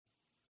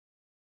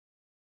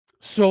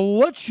So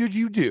what should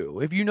you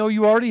do if you know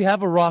you already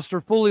have a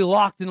roster fully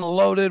locked and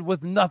loaded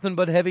with nothing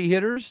but heavy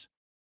hitters?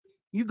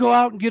 You go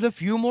out and get a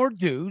few more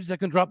dudes that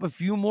can drop a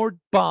few more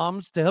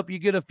bombs to help you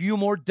get a few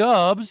more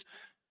dubs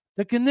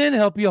that can then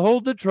help you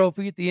hold the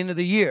trophy at the end of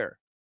the year.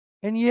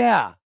 And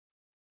yeah,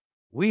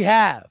 we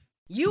have.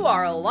 You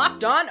are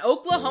Locked On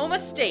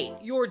Oklahoma State,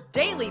 your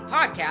daily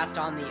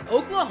podcast on the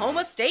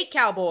Oklahoma State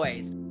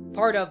Cowboys,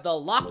 part of the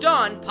Locked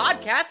On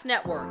Podcast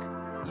Network,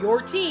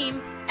 your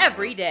team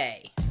every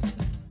day.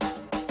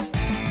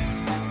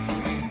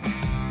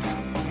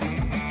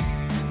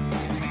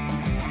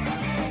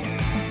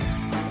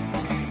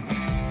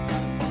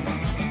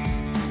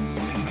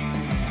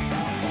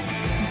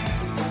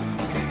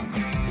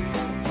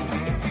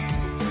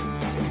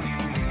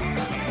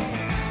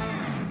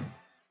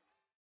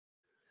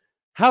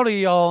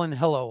 Howdy, y'all, and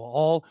hello,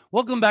 all.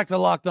 Welcome back to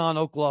Locked On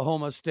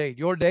Oklahoma State,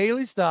 your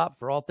daily stop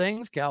for all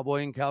things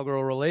Cowboy and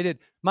Cowgirl related.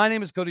 My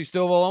name is Cody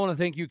Stovall. I want to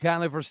thank you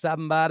kindly for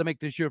stopping by to make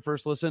this your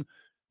first listen.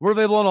 We're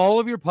available on all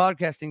of your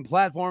podcasting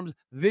platforms,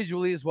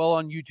 visually as well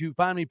on YouTube.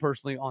 Find me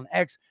personally on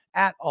X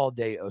at All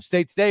Day O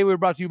State. Today, we're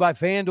brought to you by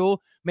FanDuel.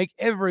 Make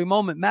every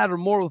moment matter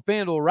more with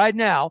FanDuel. Right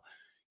now,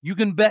 you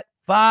can bet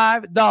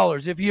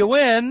 $5. If you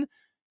win,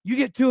 you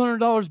get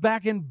 $200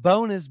 back in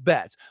bonus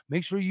bets.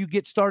 Make sure you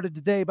get started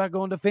today by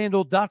going to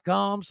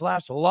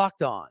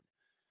FanDuel.com/lockedon.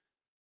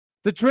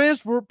 The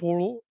transfer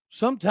portal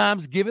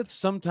sometimes giveth,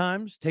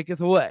 sometimes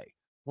taketh away.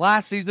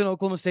 Last season,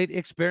 Oklahoma State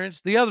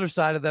experienced the other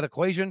side of that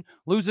equation,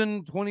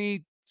 losing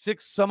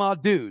 26 some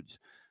odd dudes.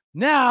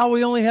 Now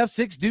we only have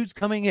 6 dudes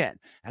coming in.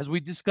 As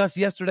we discussed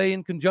yesterday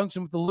in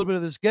conjunction with a little bit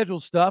of the schedule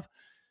stuff,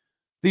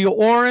 the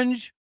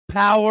orange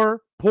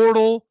power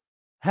portal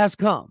has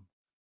come.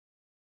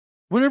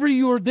 Whenever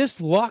you are this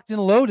locked and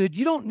loaded,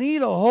 you don't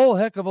need a whole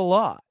heck of a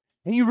lot.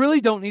 And you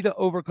really don't need to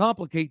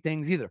overcomplicate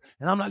things either.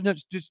 And I'm not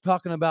just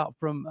talking about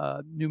from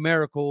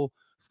numerical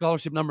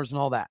scholarship numbers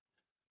and all that.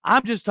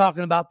 I'm just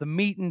talking about the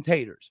meat and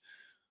taters.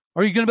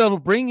 Are you going to be able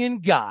to bring in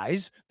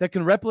guys that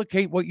can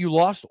replicate what you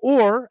lost?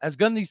 Or, as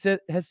Gundy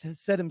has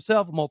said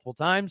himself multiple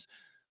times,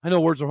 I know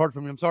words are hard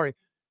for me, I'm sorry,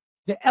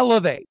 to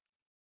elevate,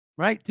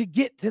 right? To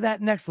get to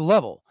that next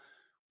level.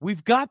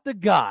 We've got the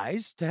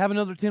guys to have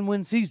another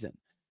 10-win season.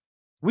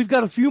 We've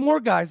got a few more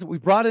guys that we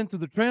brought into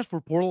the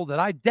transfer portal that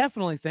I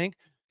definitely think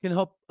can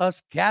help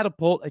us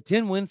catapult a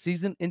 10-win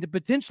season into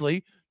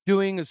potentially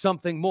doing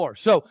something more.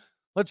 So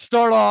let's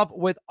start off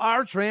with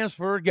our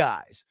transfer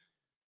guys.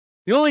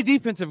 The only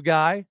defensive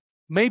guy,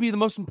 maybe the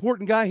most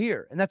important guy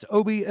here, and that's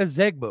Obi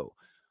Ezegbo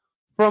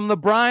from the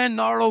Brian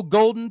Nardo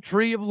Golden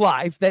Tree of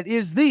Life that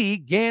is the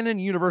Gannon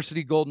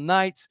University Golden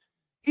Knights.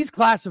 He's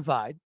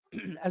classified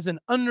as an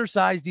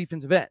undersized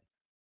defensive end.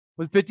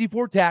 With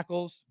 54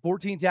 tackles,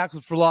 14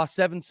 tackles for loss,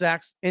 7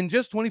 sacks in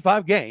just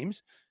 25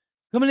 games,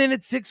 coming in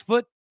at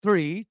 6'3",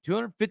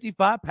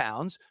 255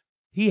 pounds,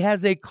 he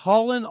has a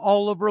Colin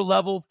Oliver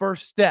level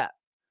first step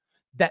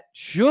that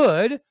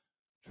should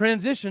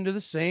transition to the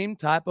same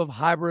type of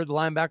hybrid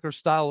linebacker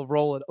style of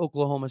role at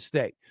Oklahoma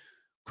State.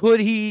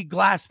 Could he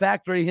glass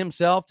factory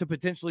himself to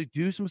potentially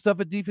do some stuff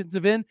at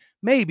defensive end?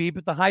 Maybe,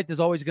 but the height is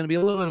always going to be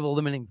a little bit of a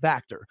limiting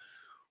factor.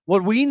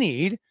 What we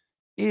need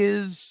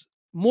is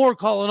more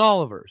Colin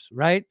Olivers,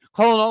 right?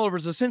 Colin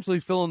Olivers essentially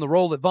filling the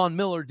role that Von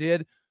Miller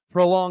did for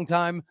a long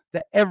time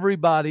that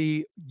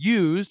everybody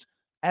used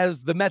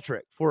as the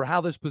metric for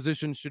how this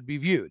position should be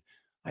viewed.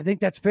 I think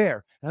that's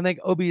fair. And I think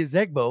Obi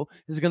Ezegbo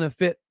is going to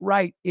fit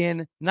right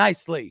in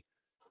nicely.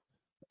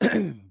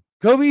 Kobe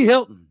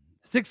Hilton,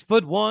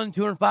 6'1",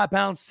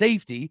 205-pound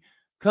safety,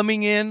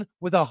 coming in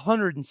with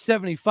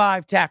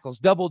 175 tackles,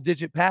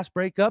 double-digit pass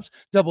breakups,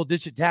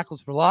 double-digit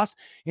tackles for loss,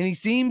 and he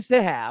seems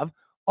to have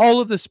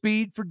all of the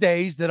speed for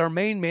days that our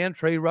main man,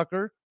 Trey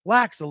Rucker,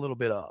 lacks a little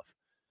bit of.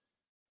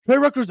 Trey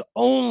Rucker's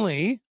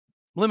only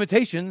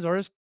limitations are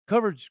his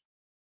coverage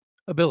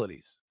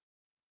abilities.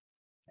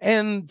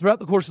 And throughout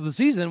the course of the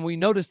season, we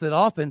noticed that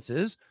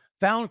offenses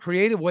found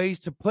creative ways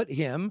to put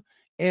him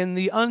in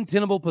the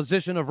untenable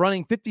position of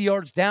running 50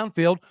 yards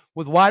downfield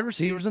with wide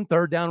receivers and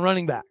third down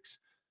running backs.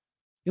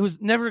 It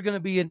was never going to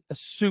be a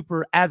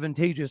super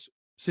advantageous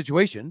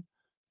situation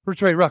for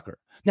Trey Rucker.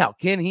 Now,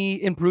 can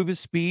he improve his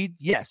speed?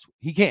 Yes,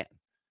 he can.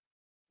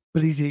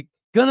 But is he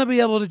going to be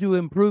able to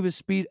improve his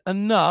speed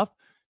enough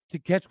to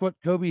catch what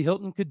Kobe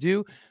Hilton could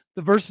do?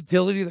 The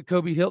versatility that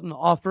Kobe Hilton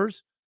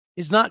offers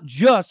is not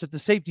just at the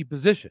safety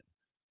position.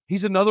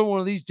 He's another one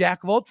of these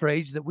jack of all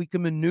trades that we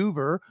can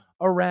maneuver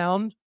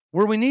around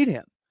where we need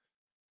him.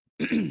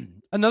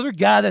 Another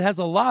guy that has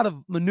a lot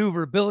of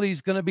maneuverability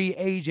is going to be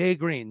A.J.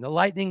 Green, the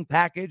lightning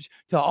package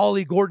to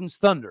Ollie Gordon's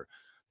thunder.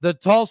 The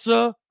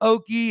Tulsa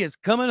Okie is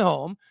coming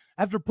home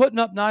after putting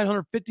up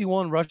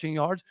 951 rushing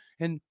yards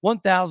and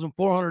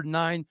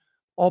 1,409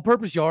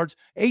 all-purpose yards,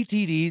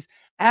 ATDs,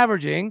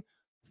 averaging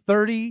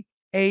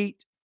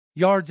 38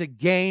 yards a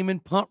game in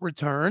punt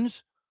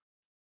returns.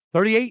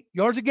 38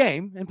 yards a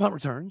game in punt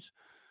returns.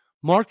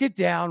 Mark it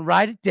down,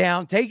 write it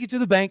down, take it to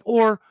the bank,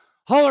 or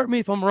holler at me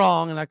if I'm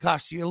wrong and I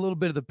cost you a little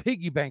bit of the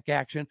piggy bank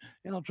action,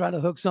 and I'll try to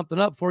hook something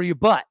up for you.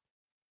 But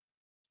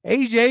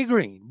A.J.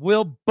 Green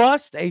will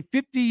bust a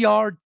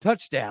 50-yard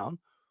touchdown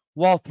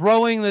while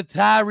throwing the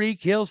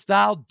Tyreek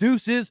Hill-style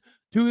deuces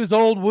to his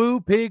old woo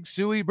pig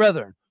suey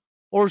brethren.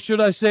 Or should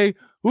I say,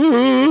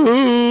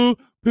 woo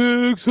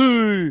pig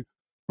suey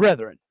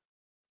brethren.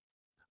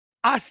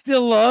 I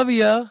still love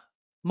you,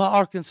 my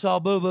Arkansas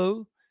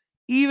boo-boo,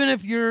 even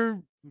if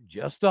you're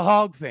just a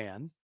Hog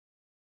fan.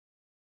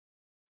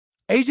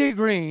 A.J.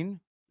 Green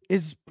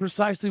is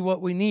precisely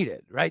what we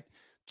needed, right?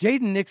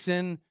 Jaden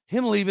Nixon,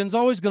 him leaving is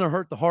always going to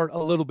hurt the heart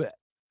a little bit.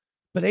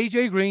 But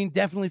A.J. Green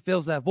definitely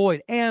fills that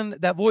void. And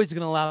that void is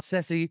going to allow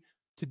Sessi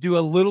to do a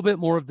little bit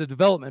more of the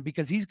development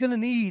because he's going to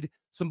need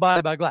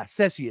somebody by glass.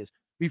 Sessi is,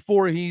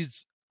 before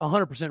he's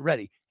 100%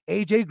 ready.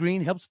 A.J.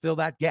 Green helps fill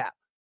that gap.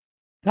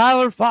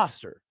 Tyler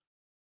Foster,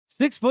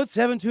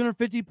 6'7",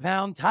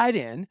 250-pound tight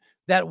end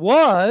that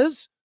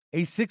was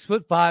a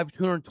 6'5",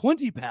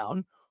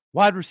 220-pound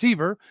wide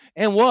receiver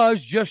and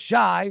was just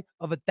shy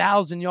of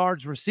 1,000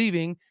 yards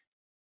receiving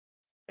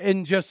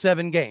in just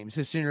 7 games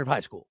his senior of high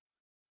school.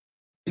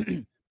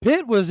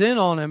 Pitt was in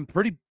on him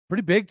pretty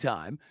big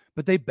time,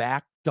 but they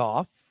backed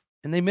off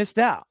and they missed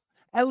out,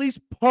 at least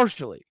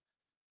partially,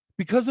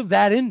 because of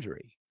that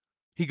injury.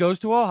 He goes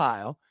to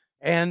Ohio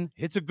and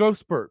hits a growth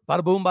spurt.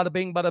 Bada boom, bada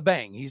bing, bada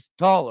bang. He's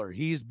taller.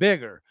 He's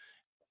bigger.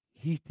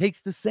 He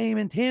takes the same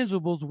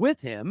intangibles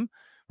with him,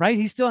 right?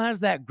 He still has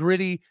that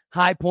gritty,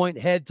 high point,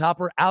 head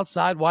topper,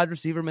 outside wide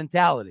receiver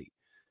mentality.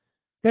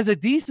 Because a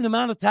decent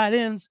amount of tight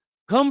ends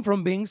come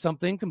from being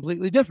something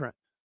completely different.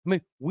 I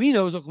mean, we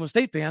know as Oklahoma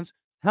State fans,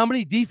 how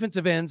many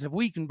defensive ends have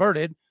we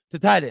converted to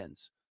tight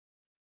ends?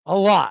 A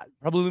lot,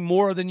 probably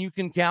more than you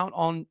can count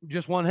on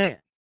just one hand.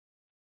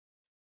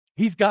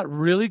 He's got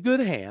really good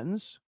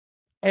hands,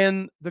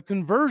 and the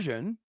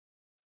conversion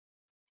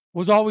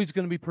was always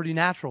going to be pretty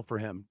natural for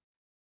him.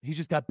 He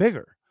just got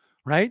bigger,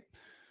 right?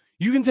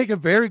 You can take a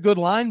very good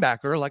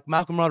linebacker like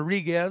Malcolm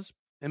Rodriguez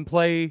and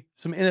play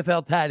some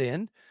NFL tight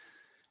end.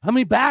 How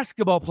many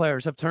basketball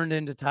players have turned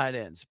into tight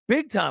ends?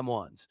 Big time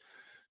ones.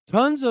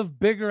 Tons of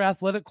bigger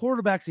athletic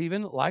quarterbacks,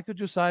 even like a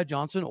Josiah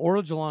Johnson or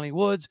a Jelani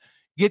Woods,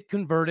 get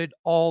converted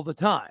all the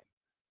time.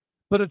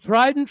 But a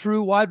tried and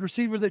true wide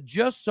receiver that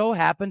just so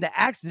happened to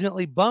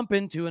accidentally bump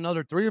into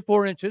another 3 or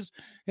 4 inches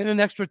and an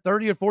extra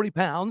 30 or 40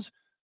 pounds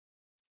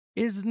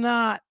is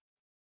not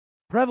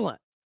prevalent.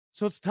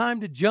 So it's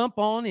time to jump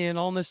on in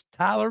on this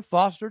Tyler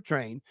Foster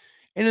train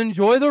and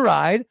enjoy the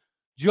ride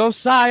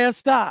Josiah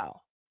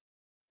style.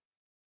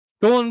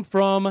 Going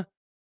from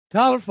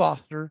Tyler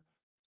Foster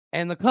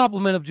and the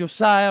compliment of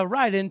Josiah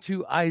right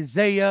into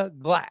Isaiah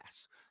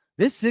Glass.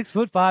 This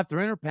 6'5",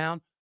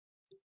 300-pound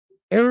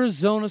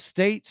Arizona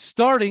State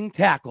starting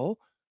tackle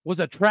was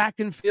a track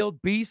and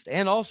field beast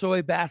and also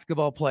a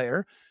basketball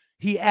player.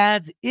 He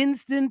adds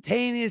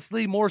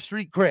instantaneously more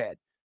street cred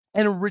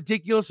and a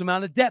ridiculous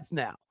amount of depth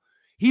now.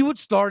 He would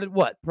start at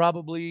what?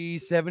 Probably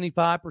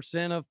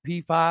 75% of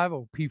P5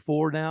 or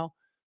P4 now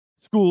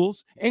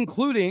schools,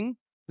 including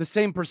the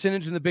same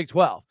percentage in the Big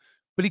 12.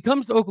 But he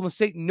comes to Oklahoma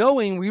State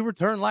knowing we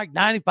return like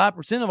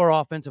 95% of our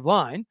offensive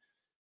line.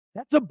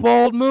 That's a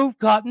bold move,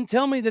 Cotton.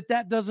 Tell me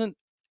that doesn't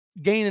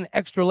gain an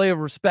extra layer of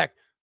respect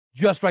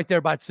just right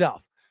there by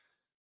itself.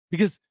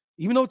 Because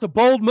even though it's a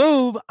bold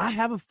move, I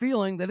have a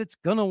feeling that it's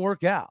going to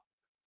work out.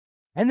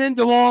 And then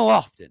Jamal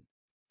Lofton,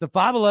 the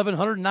 5'11",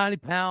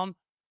 190-pound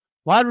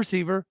wide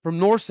receiver from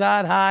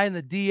Northside High in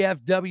the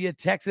DFW,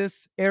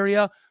 Texas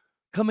area,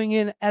 coming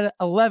in at an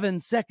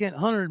 11-second,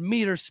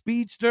 100-meter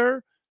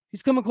speedster.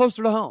 He's coming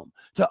closer to home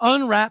to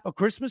unwrap a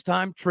Christmas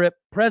time trip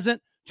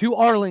present to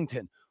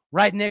Arlington,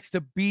 right next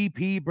to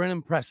BP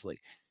Brennan Presley.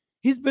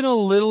 He's been a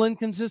little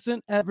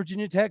inconsistent at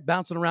Virginia Tech,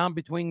 bouncing around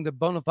between the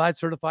bona fide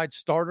certified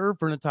starter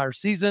for an entire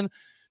season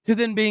to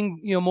then being,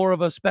 more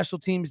of a special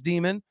teams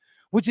demon,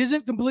 which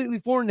isn't completely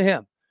foreign to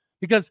him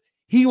because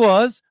he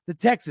was the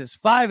Texas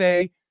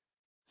 5A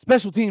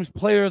special teams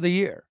player of the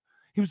year.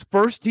 He was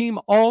first team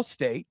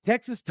All-State,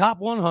 Texas top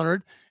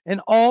 100,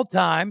 and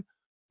all-time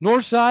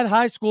Northside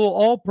High School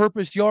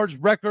all-purpose yards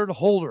record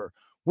holder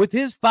with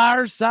his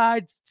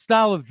fireside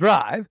style of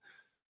drive,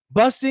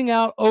 busting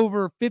out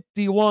over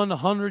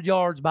 5,100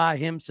 yards by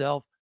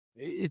himself.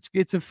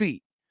 It's a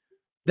feat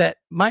that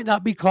might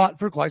not be caught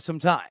for quite some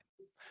time.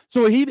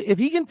 So if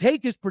he can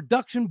take his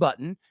production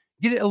button,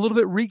 get it a little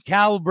bit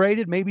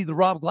recalibrated, maybe the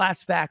Rob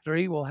Glass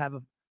factory will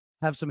have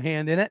some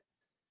hand in it,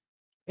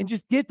 and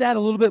just get that a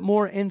little bit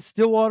more in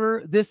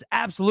Stillwater, this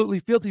absolutely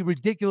filthy,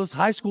 ridiculous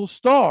high school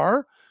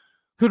star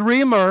could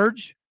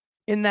reemerge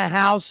in the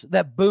house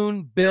that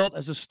Boone built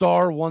as a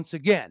star once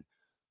again.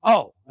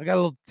 Oh, I got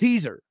a little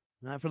teaser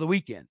for the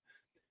weekend.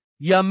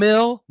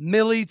 Yamil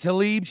Millie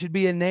Talib should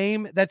be a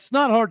name that's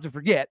not hard to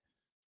forget,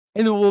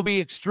 and it will be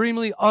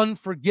extremely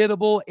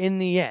unforgettable in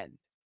the end.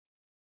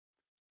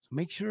 So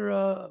make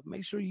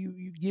sure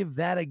you give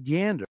that a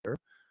gander.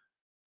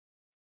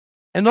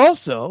 And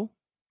also,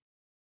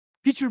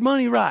 get your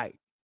money right,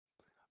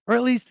 or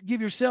at least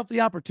give yourself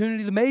the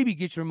opportunity to maybe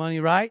get your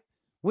money right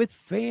with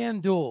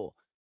FanDuel.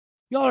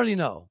 You already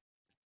know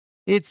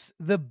It's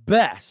the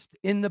best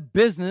in the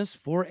business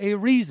for a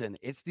reason.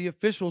 It's the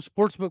official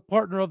sportsbook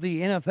partner of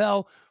the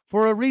NFL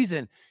for a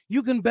reason.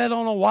 You can bet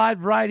on a wide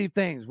variety of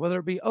things, whether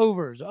it be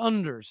overs,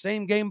 unders,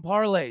 same game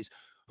parlays,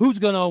 who's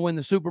going to win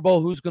the Super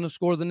Bowl, who's going to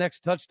score the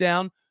next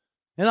touchdown,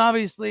 and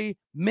obviously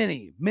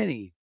many,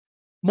 many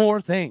more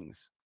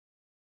things.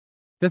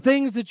 The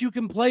things that you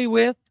can play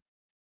with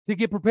to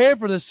get prepared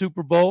for the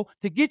Super Bowl,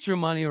 to get your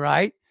money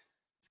right,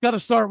 it's got to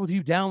start with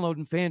you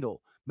downloading FanDuel.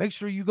 Make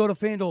sure you go to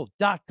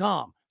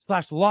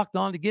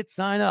FanDuel.com/lockedon to get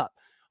signed up.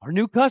 Our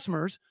new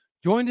customers,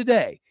 join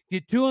today.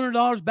 Get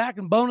 $200 back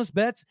in bonus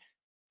bets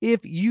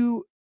if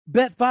you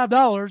bet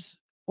 $5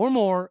 or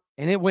more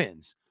and it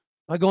wins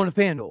by going to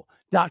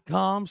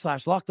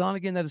FanDuel.com/lockedon.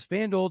 Again, that is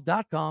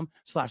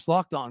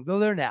FanDuel.com/lockedon. Go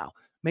there now.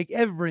 Make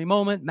every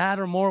moment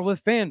matter more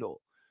with FanDuel,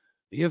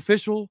 the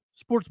official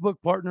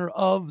sportsbook partner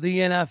of the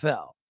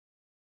NFL.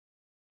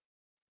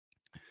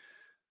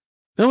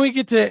 Then we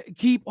get to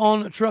keep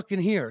on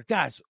trucking here.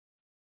 Guys,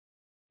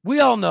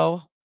 we all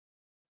know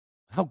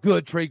how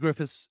good Trey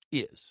Griffiths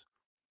is.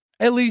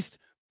 At least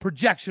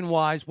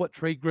projection-wise, what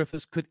Trey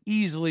Griffiths could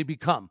easily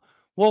become.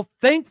 Well,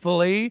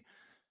 thankfully,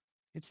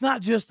 it's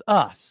not just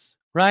us,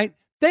 right?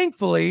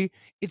 Thankfully,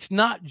 it's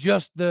not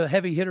just the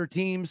heavy hitter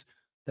teams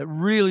that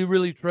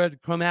really try to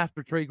come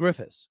after Trey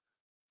Griffiths.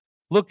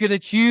 Looking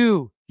at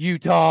you,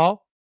 Utah.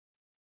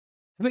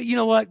 But you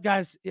know what,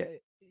 guys?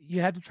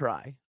 You had to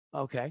try,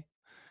 okay?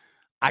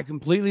 I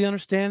completely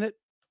understand it,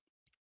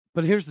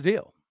 but here's the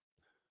deal.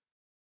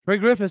 Trey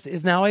Griffiths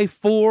is now a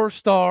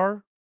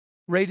 4-star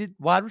rated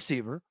wide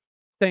receiver.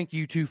 Thank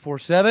you,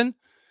 247.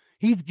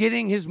 He's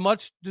getting his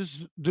much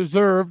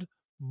deserved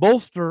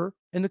bolster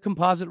in the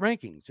composite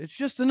rankings. It's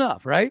just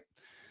enough, right?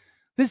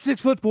 This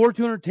 6'4",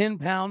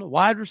 210-pound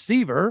wide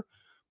receiver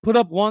put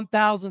up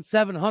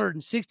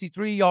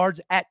 1,763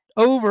 yards at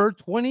over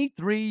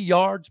 23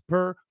 yards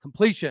per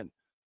completion.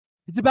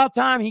 It's about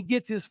time he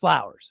gets his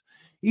flowers,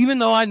 even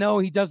though I know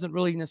he doesn't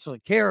really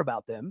necessarily care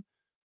about them.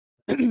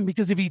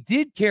 Because if he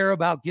did care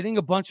about getting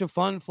a bunch of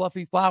fun,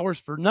 fluffy flowers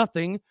for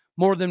nothing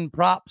more than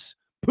props,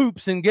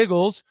 poops, and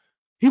giggles,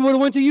 he would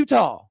have went to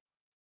Utah.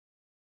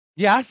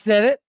 Yeah, I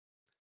said it.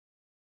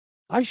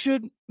 I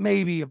should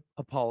maybe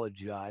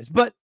apologize,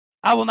 but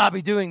I will not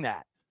be doing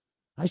that.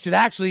 I should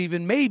actually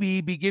even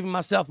maybe be giving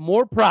myself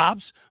more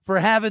props for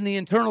having the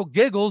internal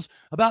giggles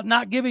about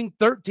not giving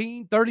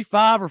 13,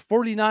 35, or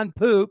 49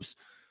 poops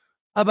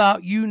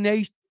about you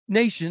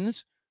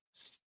nations'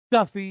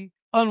 stuffy,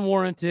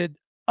 unwarranted,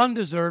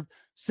 undeserved,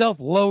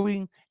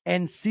 self-loathing,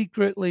 and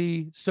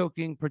secretly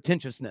soaking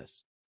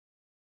pretentiousness.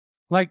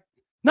 Like,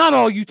 not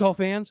all Utah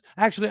fans.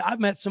 Actually, I've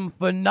met some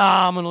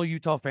phenomenal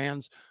Utah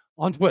fans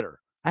on Twitter.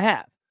 I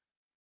have.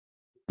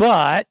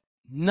 But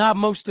not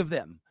most of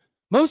them.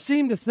 Most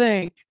seem to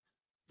think,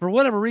 for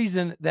whatever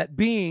reason, that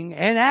being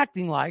and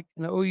acting like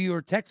an OU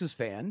or Texas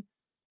fan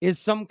is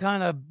some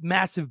kind of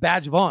massive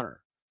badge of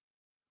honor.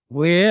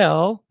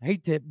 Well, I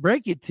hate to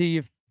break it to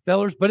you,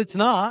 fellas, but it's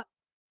not.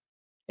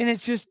 And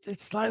it's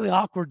slightly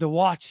awkward to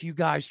watch you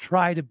guys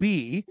try to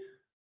be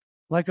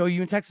like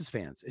OU and Texas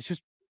fans.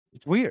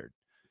 It's weird.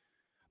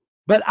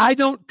 But I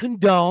don't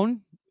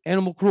condone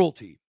animal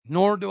cruelty,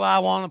 nor do I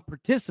want to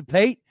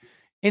participate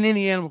in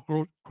any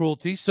animal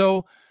cruelty.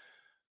 So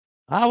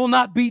I will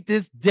not beat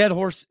this dead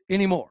horse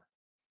anymore.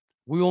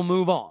 We will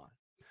move on.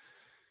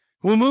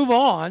 We'll move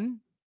on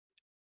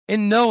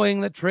in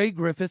knowing that Trey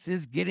Griffiths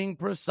is getting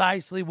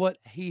precisely what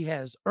he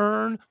has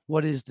earned,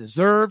 what is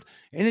deserved,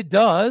 and it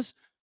does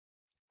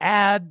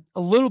add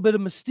a little bit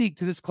of mystique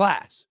to this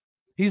class.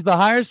 He's the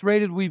highest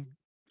rated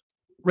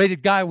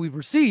guy we've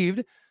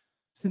received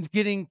since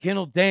getting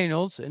Kendall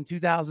Daniels in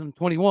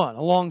 2021,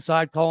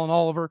 alongside Colin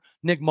Oliver,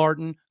 Nick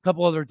Martin, a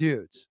couple other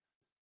dudes.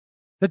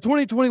 The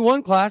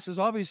 2021 class is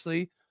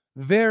obviously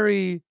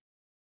very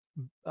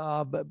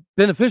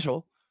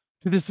beneficial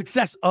to the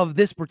success of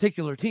this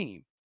particular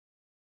team.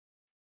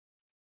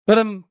 But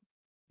I'm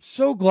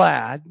so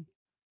glad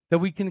that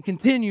we can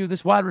continue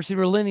this wide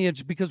receiver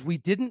lineage because we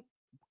didn't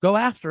go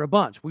after a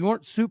bunch. We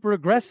weren't super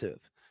aggressive.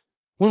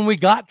 When we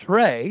got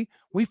Trey,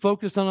 we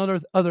focused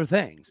on other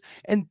things.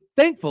 And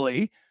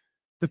thankfully,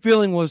 the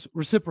feeling was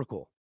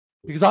reciprocal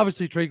because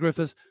obviously Trey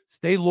Griffiths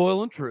stayed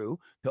loyal and true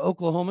to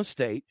Oklahoma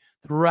State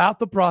throughout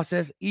the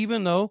process,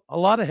 even though a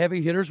lot of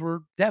heavy hitters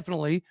were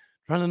definitely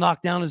trying to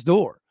knock down his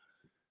door.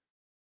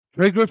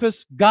 Trey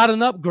Griffiths got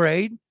an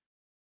upgrade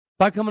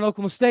by coming to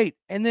Oklahoma State,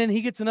 and then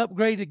he gets an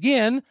upgrade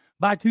again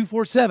by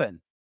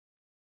 247.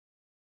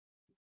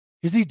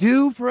 Is he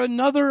due for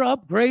another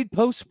upgrade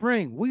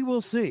post-spring? We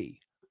will see.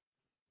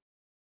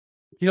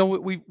 You know,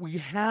 we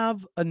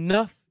have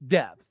enough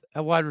depth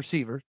at wide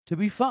receiver to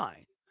be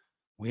fine.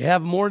 We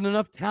have more than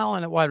enough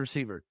talent at wide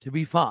receiver to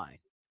be fine.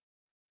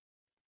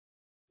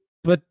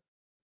 But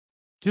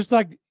just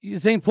like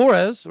Zane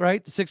Flores,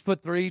 right, the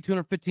 6'3",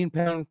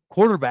 215-pound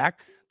quarterback,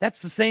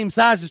 that's the same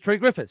size as Trey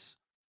Griffiths.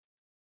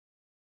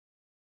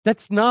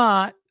 That's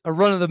not a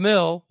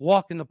run-of-the-mill,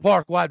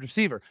 walk-in-the-park wide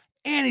receiver.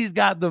 And he's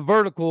got the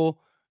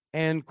vertical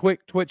and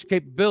quick twitch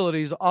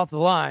capabilities off the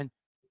line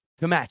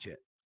to match it.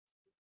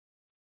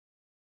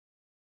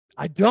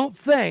 I don't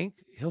think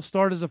he'll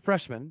start as a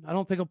freshman. I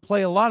don't think he'll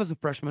play a lot as a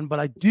freshman, but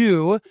I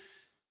do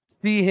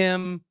see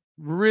him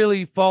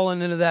really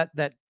falling into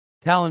that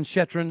Talon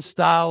Shetron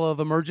style of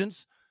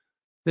emergence.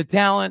 The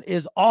talent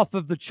is off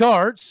of the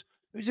charts.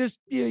 It's just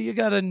you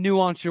got to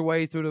nuance your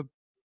way through to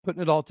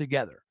putting it all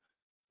together.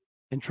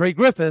 And Trey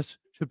Griffiths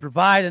should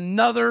provide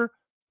another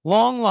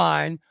long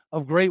line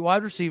of great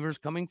wide receivers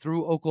coming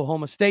through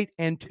Oklahoma State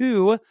and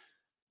to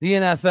the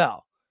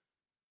NFL.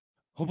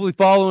 Hopefully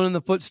following in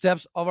the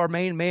footsteps of our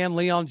main man,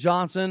 Leon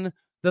Johnson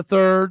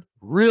III,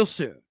 real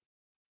soon.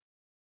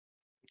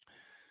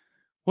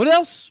 What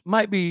else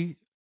might be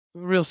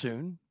real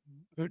soon,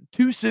 or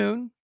too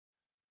soon,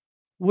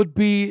 would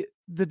be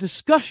the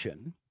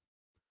discussion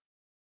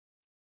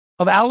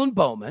of Alan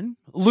Bowman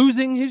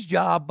losing his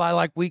job by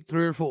like week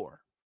 3 or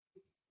 4.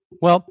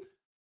 Well,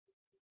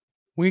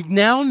 we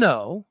now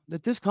know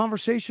that this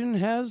conversation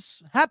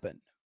has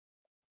happened.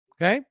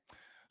 Okay?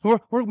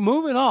 So we're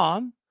moving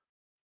on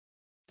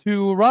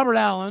to Robert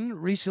Allen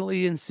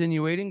recently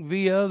insinuating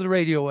via the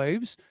radio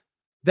waves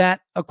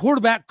that a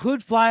quarterback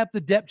could fly up the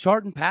depth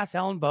chart and pass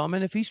Alan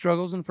Bowman if he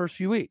struggles in the first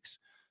few weeks.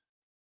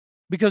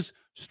 Because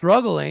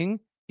struggling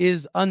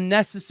is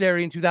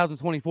unnecessary in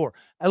 2024.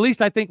 At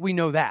least I think we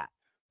know that.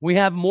 We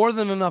have more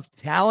than enough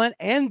talent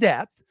and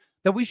depth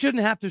that we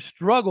shouldn't have to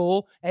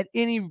struggle at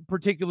any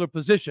particular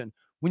position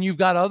when you've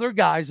got other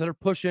guys that are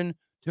pushing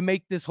to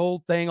make this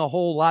whole thing a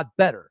whole lot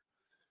better.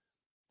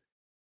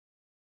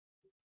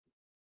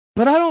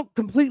 But I don't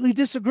completely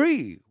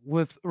disagree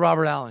with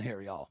Robert Allen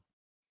here, y'all.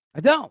 I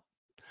don't.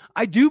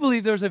 I do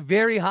believe there's a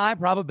very high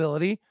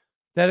probability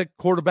that a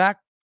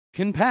quarterback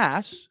can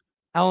pass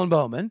Alan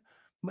Bowman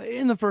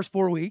in the first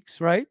 4 weeks,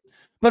 right?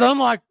 But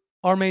unlike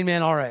our main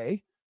man,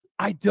 R.A.,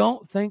 I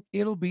don't think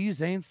it'll be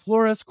Zane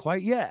Flores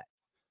quite yet.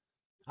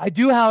 I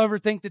do, however,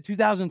 think that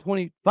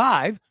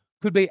 2025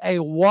 could be a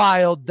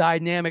wild,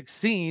 dynamic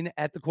scene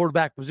at the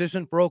quarterback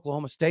position for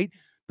Oklahoma State,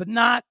 but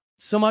not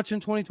so much in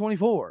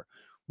 2024.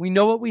 We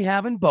know what we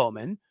have in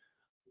Bowman.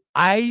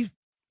 I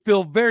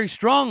feel very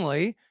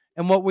strongly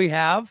in what we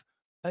have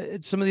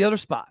at some of the other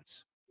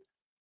spots.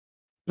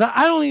 But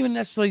I don't even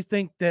necessarily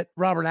think that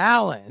Robert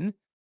Allen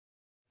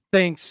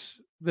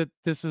thinks that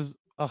this is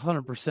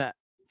 100%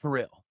 for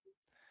real.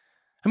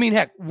 I mean,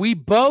 heck, we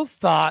both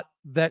thought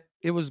that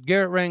it was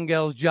Garrett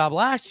Rangel's job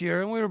last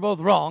year, and we were both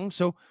wrong.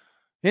 So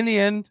in the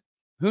end,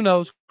 who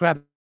knows?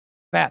 Crap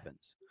happens.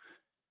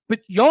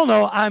 But y'all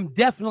know I'm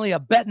definitely a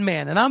betting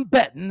man, and I'm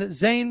betting that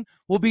Zane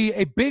will be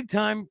a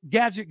big-time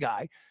gadget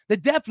guy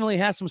that definitely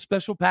has some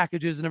special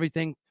packages and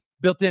everything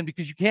built in,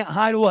 because you can't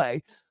hide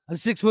away a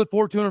 6'4",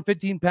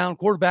 215-pound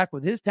quarterback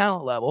with his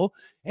talent level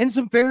and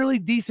some fairly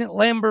decent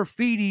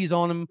Lamborghinis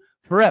on him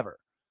forever.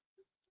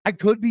 I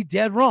could be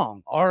dead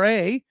wrong.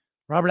 R.A.,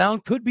 Robert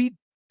Allen, could be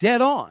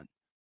dead on.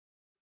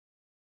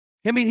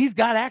 I mean, he's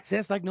got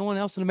access like no one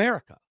else in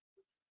America.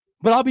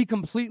 But I'll be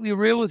completely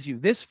real with you.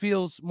 This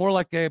feels more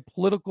like a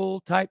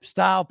political type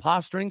style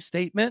posturing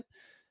statement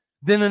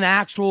than an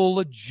actual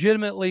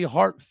legitimately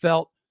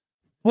heartfelt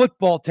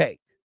football take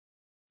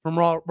from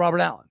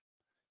Robert Allen.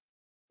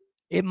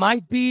 It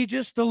might be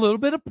just a little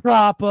bit of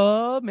prop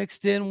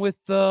mixed in with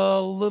a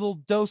little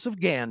dose of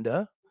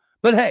Ganda.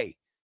 But hey,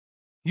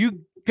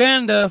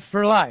 Uganda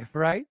for life,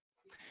 right?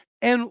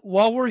 And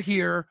while we're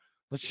here,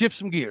 let's shift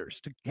some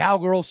gears to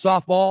Cowgirls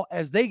softball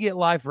as they get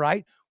life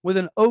right with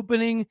an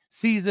opening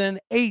season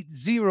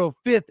 8-0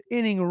 fifth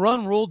inning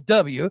run rule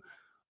W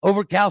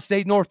over Cal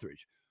State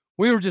Northridge.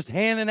 We were just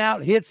handing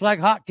out hits like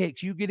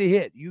hotcakes. You get a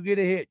hit, you get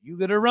a hit, you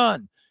get a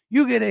run,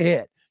 you get a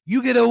hit,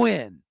 you get a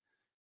win.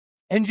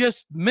 And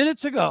just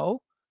minutes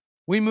ago,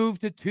 we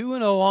moved to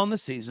 2-0 on the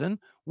season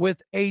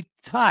with a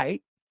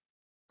tight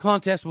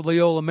contest with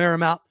Loyola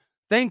Marymount.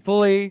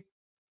 Thankfully,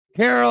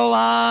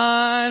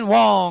 Caroline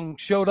Wong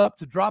showed up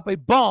to drop a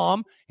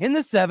bomb in the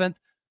 7th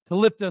to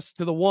lift us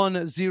to the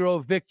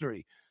 1-0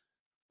 victory.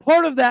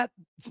 Part of that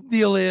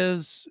deal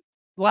is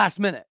last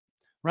minute,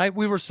 right?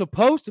 We were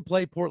supposed to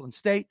play Portland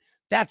State.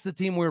 That's the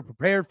team we were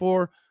prepared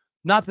for.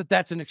 Not that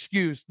that's an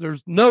excuse.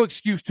 There's no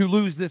excuse to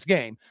lose this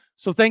game.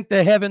 So thank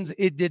the heavens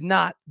it did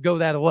not go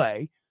that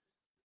way.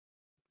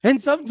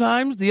 And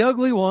sometimes the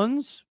ugly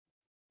ones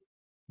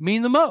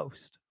mean the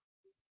most.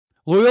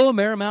 Loyola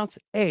Marymount's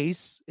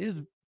ace is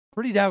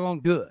pretty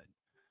daggone good.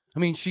 I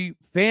mean, she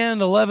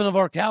fanned 11 of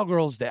our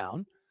Cowgirls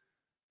down,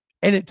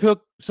 and it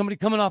took somebody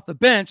coming off the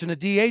bench in a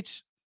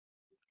DH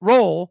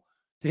role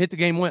to hit the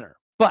game winner.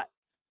 But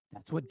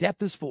that's what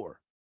depth is for.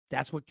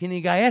 That's what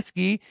Kenny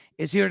Gajewski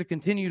is here to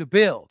continue to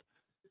build.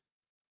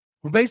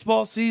 When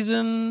baseball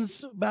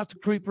season's about to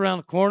creep around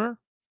the corner,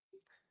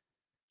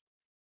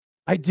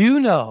 I do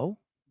know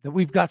that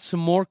we've got some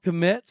more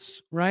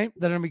commits, right,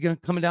 that are going to be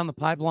coming down the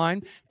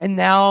pipeline. And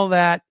now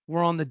that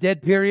we're on the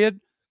dead period,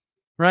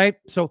 right,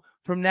 so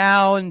from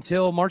now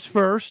until March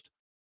 1st,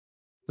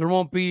 there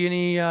won't be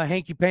any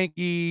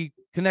hanky-panky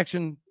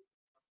connection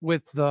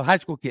with the high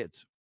school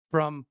kids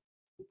from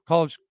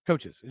college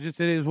coaches. It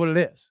is what it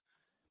is.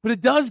 But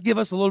it does give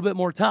us a little bit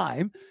more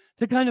time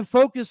to kind of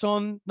focus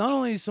on not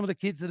only some of the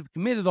kids that have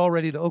committed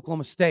already to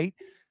Oklahoma State,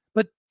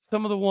 but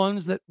some of the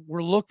ones that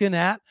we're looking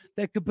at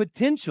that could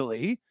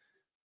potentially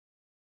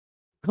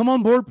come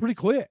on board pretty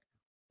quick.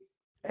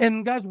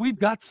 And guys, we've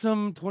got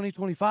some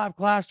 2025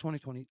 class,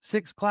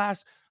 2026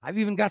 class. I've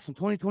even got some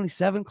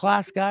 2027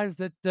 class guys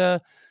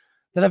that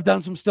I've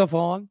done some stuff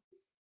on.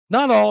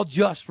 Not all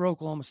just for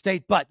Oklahoma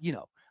State, but,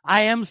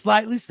 I am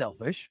slightly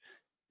selfish,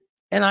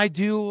 and I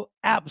do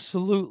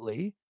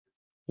absolutely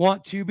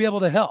want to be able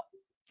to help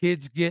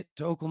kids get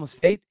to Oklahoma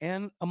State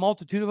and a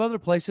multitude of other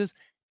places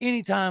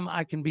anytime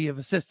I can be of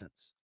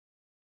assistance.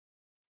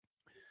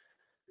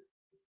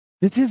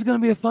 This is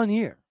going to be a fun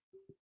year.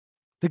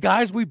 The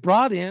guys we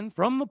brought in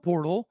from the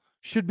portal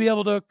should be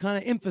able to kind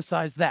of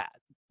emphasize that.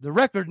 The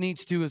record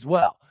needs to as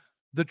well.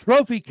 The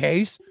trophy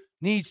case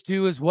needs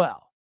to as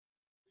well.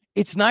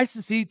 It's nice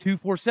to see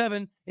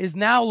 247 is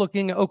now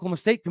looking at Oklahoma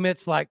State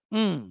commits like,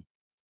 we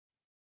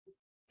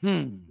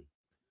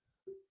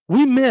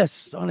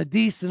miss on a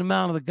decent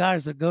amount of the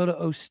guys that go to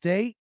O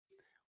State.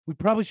 We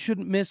probably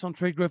shouldn't miss on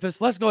Trey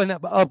Griffiths. Let's go ahead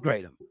and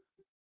upgrade him.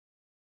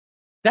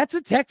 That's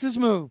a Texas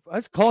move.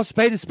 Let's call a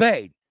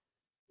spade.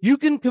 You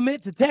can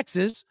commit to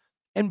Texas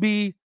and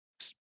be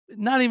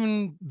not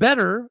even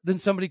better than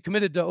somebody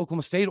committed to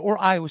Oklahoma State or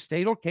Iowa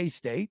State or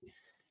K-State,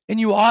 and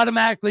you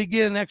automatically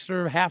get an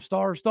extra half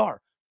star or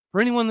star. For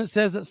anyone that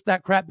says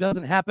that crap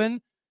doesn't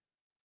happen,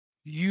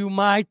 you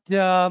might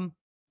want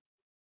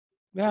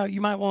to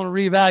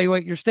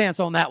reevaluate your stance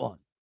on that one.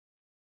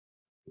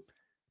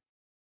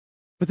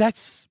 But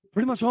that's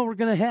pretty much all we're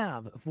going to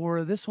have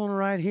for this one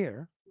right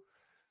here.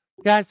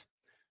 Guys,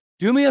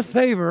 do me a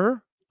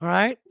favor, all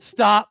right?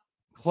 Stop,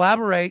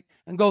 collaborate,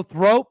 and go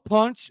throat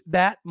punch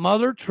that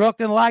mother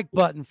trucking like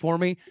button for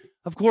me.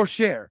 Of course,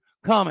 share,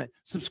 comment,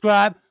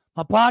 subscribe.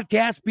 My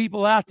podcast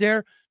people out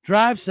there,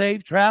 drive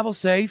safe, travel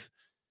safe.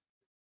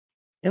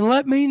 And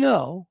let me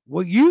know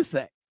what you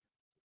think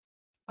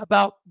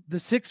about the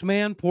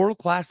 6-man portal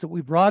class that we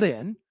brought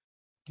in.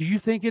 Do you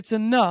think it's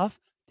enough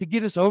to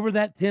get us over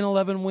that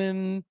 10-11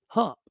 win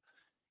hump?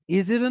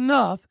 Is it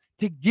enough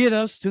to get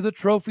us to the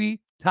trophy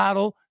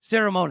title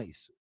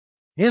ceremonies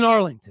in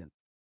Arlington?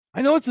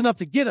 I know it's enough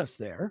to get us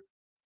there.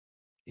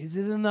 Is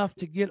it enough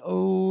to get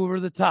over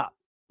the top?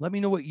 Let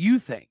me know what you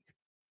think.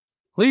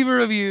 Leave a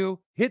review,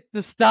 hit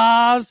the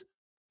stars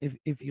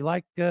if you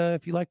like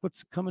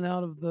what's coming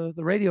out of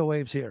the radio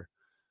waves here,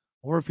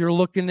 or if you're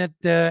looking at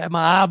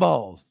my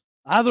eyeballs.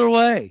 Either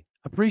way,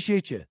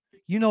 appreciate you.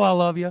 You know I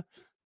love you.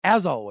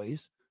 As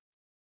always,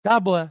 God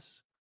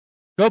bless.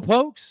 Go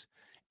Pokes.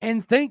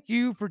 And thank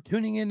you for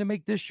tuning in to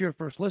make this your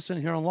first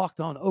listen here on Locked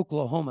On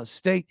Oklahoma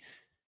State.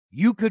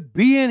 You could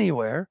be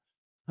anywhere.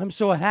 I'm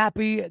so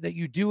happy that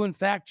you do, in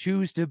fact,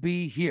 choose to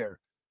be here.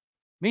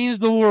 Means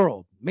the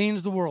world.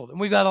 And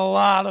we got a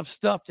lot of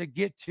stuff to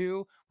get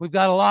to. We've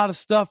got a lot of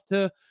stuff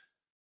to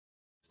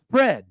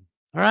spread.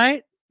 All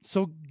right?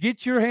 So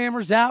get your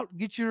hammers out.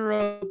 Get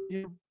your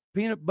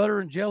peanut butter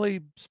and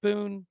jelly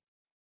spoon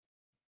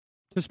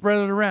to spread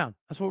it around.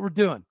 That's what we're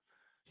doing.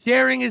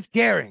 Sharing is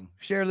caring.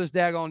 Share this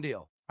daggone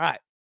deal. All right.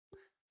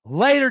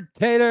 Later,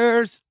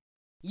 taters.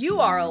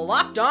 You are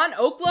Locked On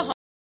Oklahoma.